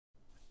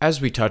As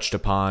we touched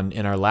upon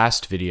in our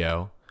last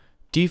video,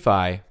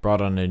 DeFi brought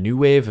on a new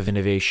wave of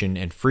innovation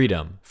and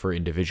freedom for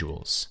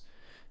individuals.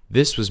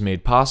 This was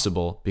made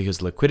possible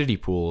because liquidity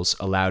pools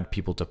allowed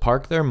people to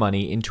park their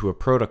money into a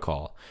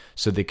protocol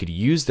so they could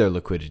use their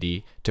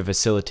liquidity to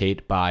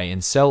facilitate buy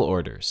and sell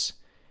orders.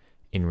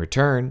 In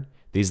return,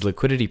 these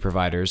liquidity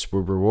providers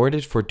were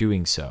rewarded for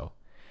doing so.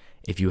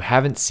 If you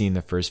haven't seen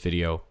the first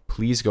video,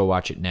 please go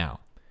watch it now.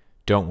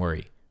 Don't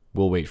worry,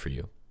 we'll wait for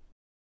you.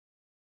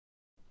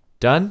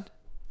 Done?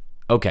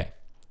 Okay,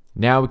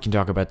 now we can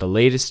talk about the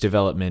latest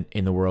development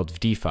in the world of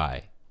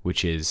DeFi,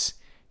 which is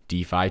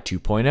DeFi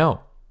 2.0.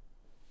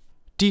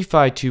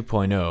 DeFi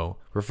 2.0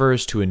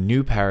 refers to a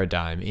new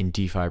paradigm in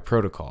DeFi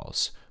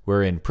protocols,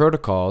 wherein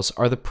protocols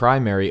are the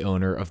primary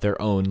owner of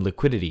their own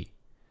liquidity.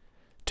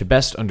 To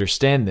best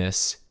understand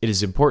this, it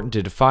is important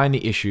to define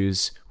the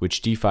issues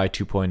which DeFi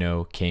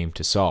 2.0 came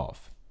to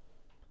solve.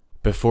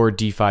 Before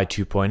DeFi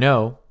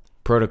 2.0,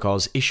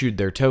 protocols issued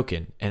their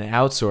token and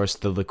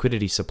outsourced the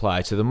liquidity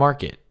supply to the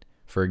market,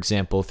 for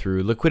example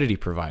through liquidity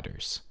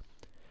providers.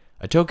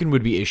 A token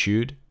would be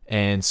issued,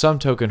 and some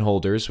token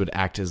holders would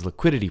act as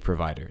liquidity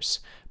providers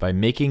by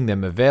making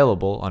them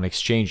available on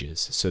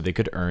exchanges so they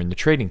could earn the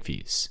trading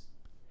fees.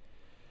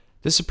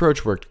 This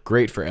approach worked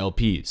great for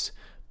LPs,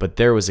 but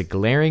there was a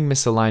glaring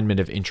misalignment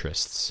of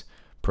interests.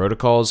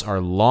 Protocols are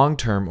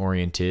long-term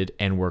oriented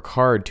and work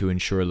hard to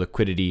ensure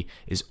liquidity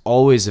is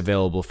always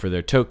available for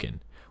their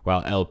token,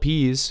 while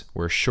LPs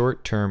were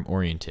short-term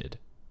oriented.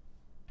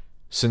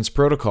 Since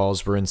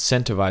protocols were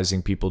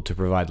incentivizing people to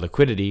provide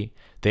liquidity,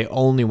 they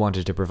only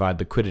wanted to provide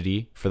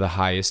liquidity for the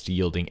highest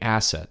yielding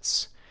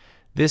assets.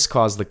 This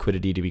caused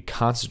liquidity to be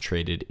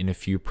concentrated in a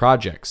few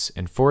projects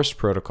and forced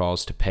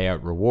protocols to pay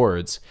out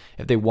rewards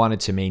if they wanted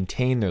to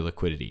maintain their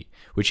liquidity,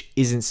 which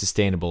isn't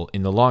sustainable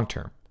in the long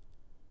term.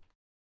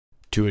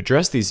 To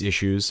address these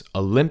issues,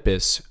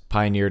 Olympus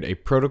pioneered a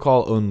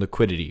Protocol Owned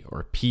Liquidity,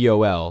 or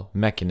POL,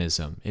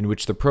 mechanism in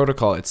which the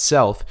protocol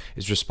itself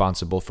is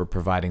responsible for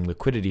providing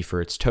liquidity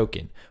for its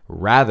token,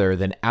 rather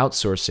than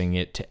outsourcing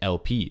it to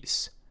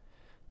LPs.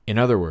 In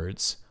other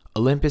words,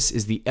 Olympus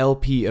is the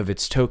LP of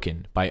its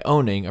token by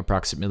owning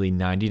approximately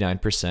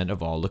 99%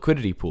 of all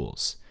liquidity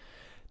pools.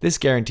 This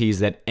guarantees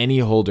that any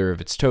holder of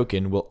its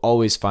token will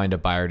always find a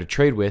buyer to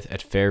trade with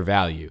at fair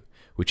value,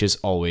 which is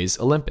always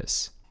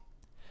Olympus.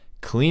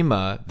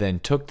 Klima then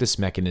took this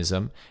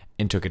mechanism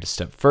and took it a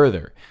step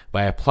further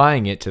by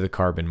applying it to the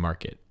carbon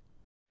market.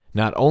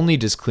 Not only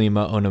does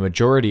Klima own a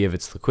majority of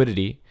its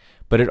liquidity,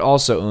 but it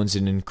also owns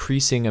an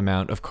increasing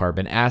amount of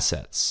carbon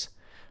assets.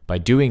 By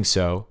doing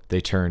so, they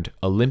turned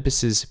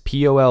Olympus's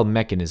POL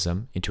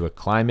mechanism into a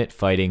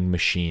climate-fighting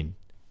machine.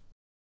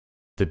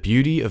 The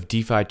beauty of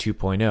DeFi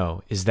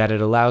 2.0 is that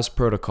it allows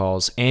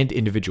protocols and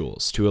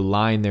individuals to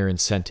align their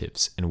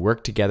incentives and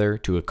work together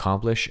to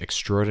accomplish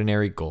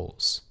extraordinary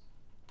goals.